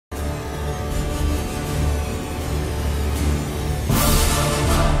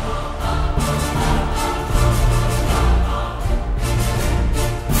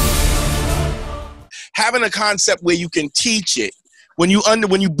having a concept where you can teach it, when you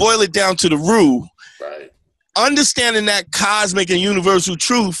boil it down to the root, right. Understanding that cosmic and universal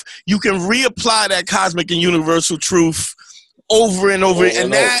truth, you can reapply that cosmic and universal truth over and over,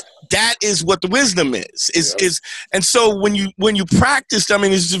 and that is what the wisdom is. And so when you practice, I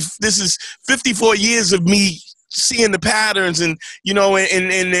mean, this is 54 years of me seeing the patterns, and you know,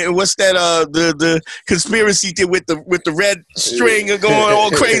 and what's that? The conspiracy with the red string and going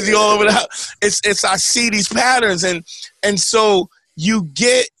all crazy all over the house. It's I see these patterns, and so you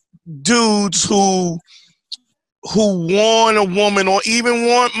get dudes who want a woman, or even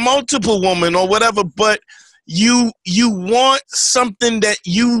want multiple women, or whatever, but you want something that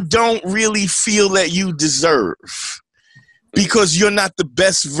you don't really feel that you deserve, because you're not the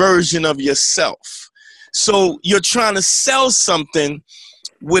best version of yourself. So you're trying to sell something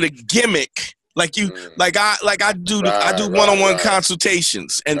with a gimmick, like I do one-on-one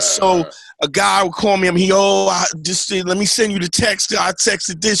consultations, and so a guy would call me up. Let me send you the text. I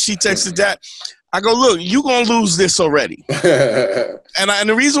texted this, she texted that. I go, look, you're gonna lose this already, and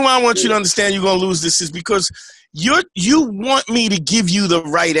the reason why I want you to understand you're gonna lose this is because you want me to give you the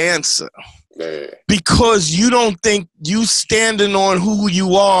right answer, because you don't think you standing on who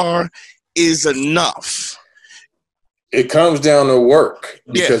you are is enough. It comes down to work,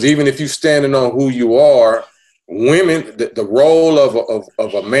 because even if you standing on who you are, women, the role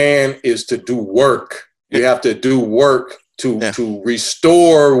of a man is to do work. You have to do work to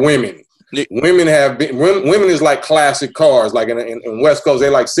restore women. Women is like classic cars, like in West Coast, they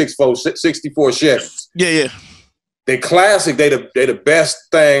like 64 Chevys. Yeah. They classic, they the best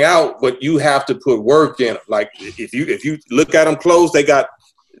thing out, but you have to put work in them. Like if you look at them close, they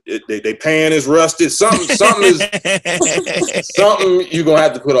pan is rusted. Something you're gonna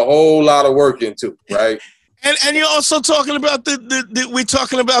have to put a whole lot of work into, right? And you're also talking about we're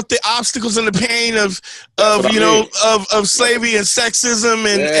talking about the obstacles and the pain of slavery and sexism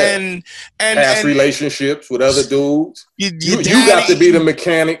and past relationships with other dudes. You got to be the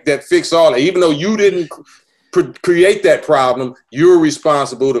mechanic that fix all that. Even though you didn't create that problem, you're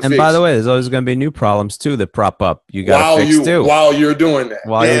responsible to fix. And by the way, there's always going to be new problems too that prop up. You got to fix too while you're doing that.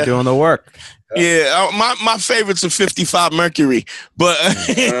 While you're doing the work. Yeah, my favorites are 55 Mercury, but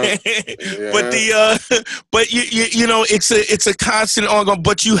but you know, it's a constant ongoing.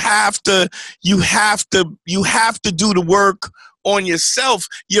 But you have to do the work on yourself.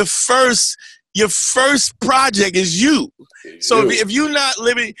 Your first project is you. So if you're not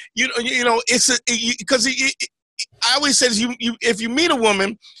living, you know, because I always say if you meet a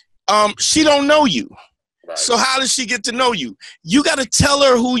woman, she don't know you. Right. So how does she get to know you? You got to tell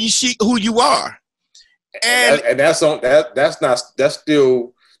her who you are, and that's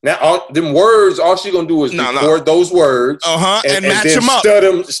still now. All them words, all she gonna do is record those words, and match then them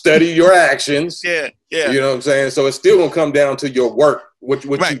up. Study your actions. Yeah. You know what I'm saying? So it's still gonna come down to your work, what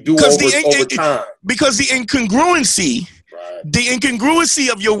you do over time. Because the incongruency. The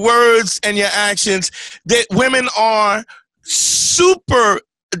incongruency of your words and your actions, that women are super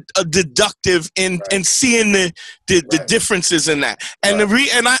deductive in seeing the differences in that. And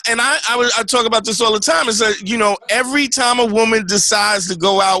I talk about this all the time. Is that, you know, every time a woman decides to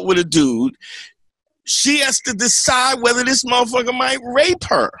go out with a dude, she has to decide whether this motherfucker might rape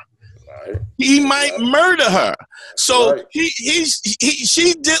her. He might murder her. So she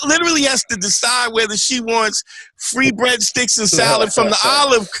literally has to decide whether she wants free breadsticks and salad from the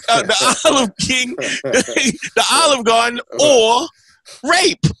Olive King, the Olive Garden, or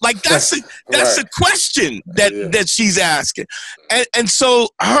rape. Like that's a question that she's asking, and so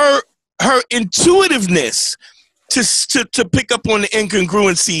her intuitiveness to pick up on the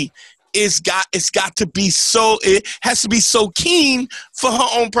incongruency. It has to be so keen for her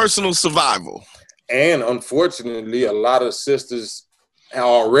own personal survival. And unfortunately, a lot of sisters have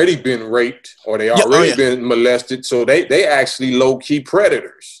already been raped, or they already been molested, so they actually low key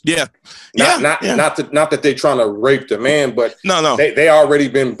predators. Not that they're trying to rape the man, but they already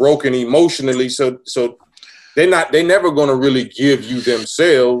been broken emotionally, so they never gonna really give you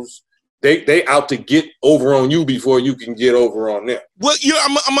themselves. They out to get over on you before you can get over on them. Well,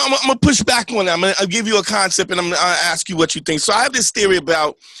 I'm gonna push back on that. I'll give you a concept, and I'm gonna ask you what you think. So I have this theory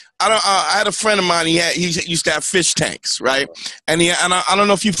about. I had a friend of mine. He used to have fish tanks, right? And I don't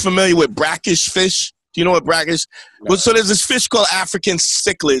know if you're familiar with brackish fish. Do you know what brackish? No. Well, so there's this fish called African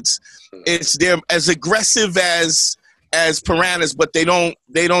cichlids. They're as aggressive as piranhas, but they don't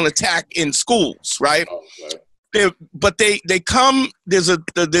attack in schools, right? Okay. They come. There's a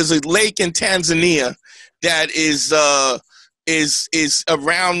lake in Tanzania that is is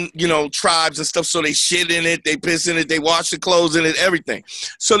around, you know, tribes and stuff. So they shit in it, they piss in it, they wash the clothes in it, everything.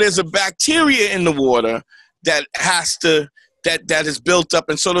 So there's a bacteria in the water that has to, that is built up.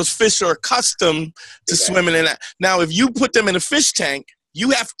 And so those fish are accustomed to swimming in that. Now, if you put them in a fish tank, you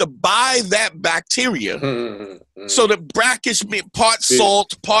have to buy that bacteria. So the brackish, part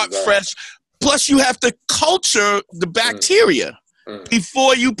salt, part fresh. Plus, you have to culture the bacteria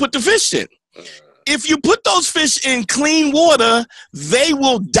before you put the fish in. If you put those fish in clean water, they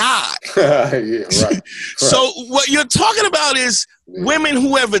will die. So what you're talking about is women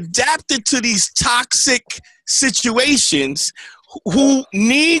who have adapted to these toxic situations, who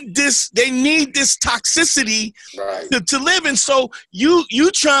need this, they need this toxicity to live. And so you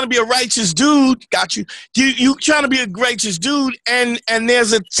trying to be a righteous dude, you trying to be a righteous dude, and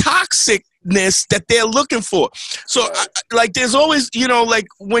there's a toxicness that they're looking for. So like there's always, you know, like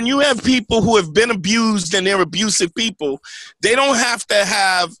when you have people who have been abused and they're abusive people, they don't have to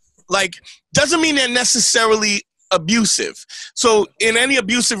have, like, doesn't mean they're necessarily abusive. So in any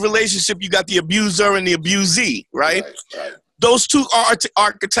abusive relationship, you got the abuser and the abusee, right? Those two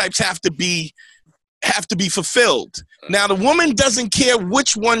archetypes have to be fulfilled. Now the woman doesn't care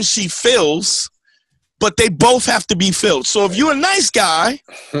which one she fills, but they both have to be filled. So if you're a nice guy,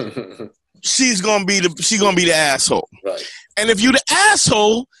 she's gonna be the asshole. And if you're the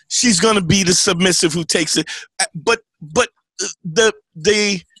asshole, she's gonna be the submissive who takes it. But the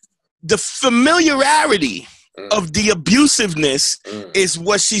familiarity of the abusiveness is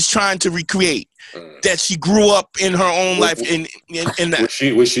what she's trying to recreate. That she grew up in her own life in that.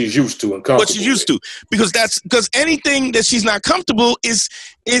 What she's used to and comfortable. What she's used to. Because anything that she's not comfortable is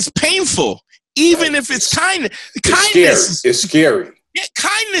painful. Even if it's kindness. It's scary. Yeah,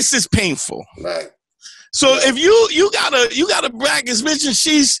 kindness is painful. So if you got a brackish bitch and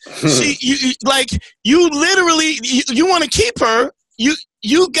you literally want to keep her,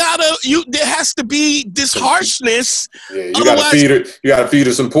 there has to be this harshness. You gotta feed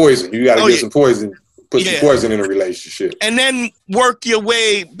her some poison. You gotta get some poison, put some poison in a relationship. And then work your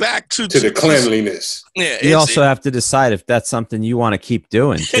way back to the cleanliness. Yeah. You also have to decide if that's something you want to keep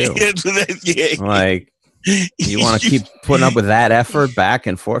doing too. Like you want to keep putting up with that effort back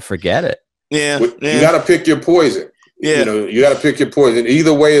and forth, forget it. You gotta pick your poison. You know, you gotta pick your poison.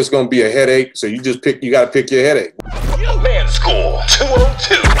 Either way it's gonna be a headache. So you gotta pick your headache. Man score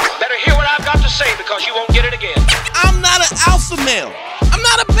 202. Better hear what I've got to say because you won't get it again. I'm not an alpha male. I'm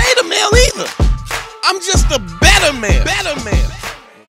not a beta male either. I'm just a better man.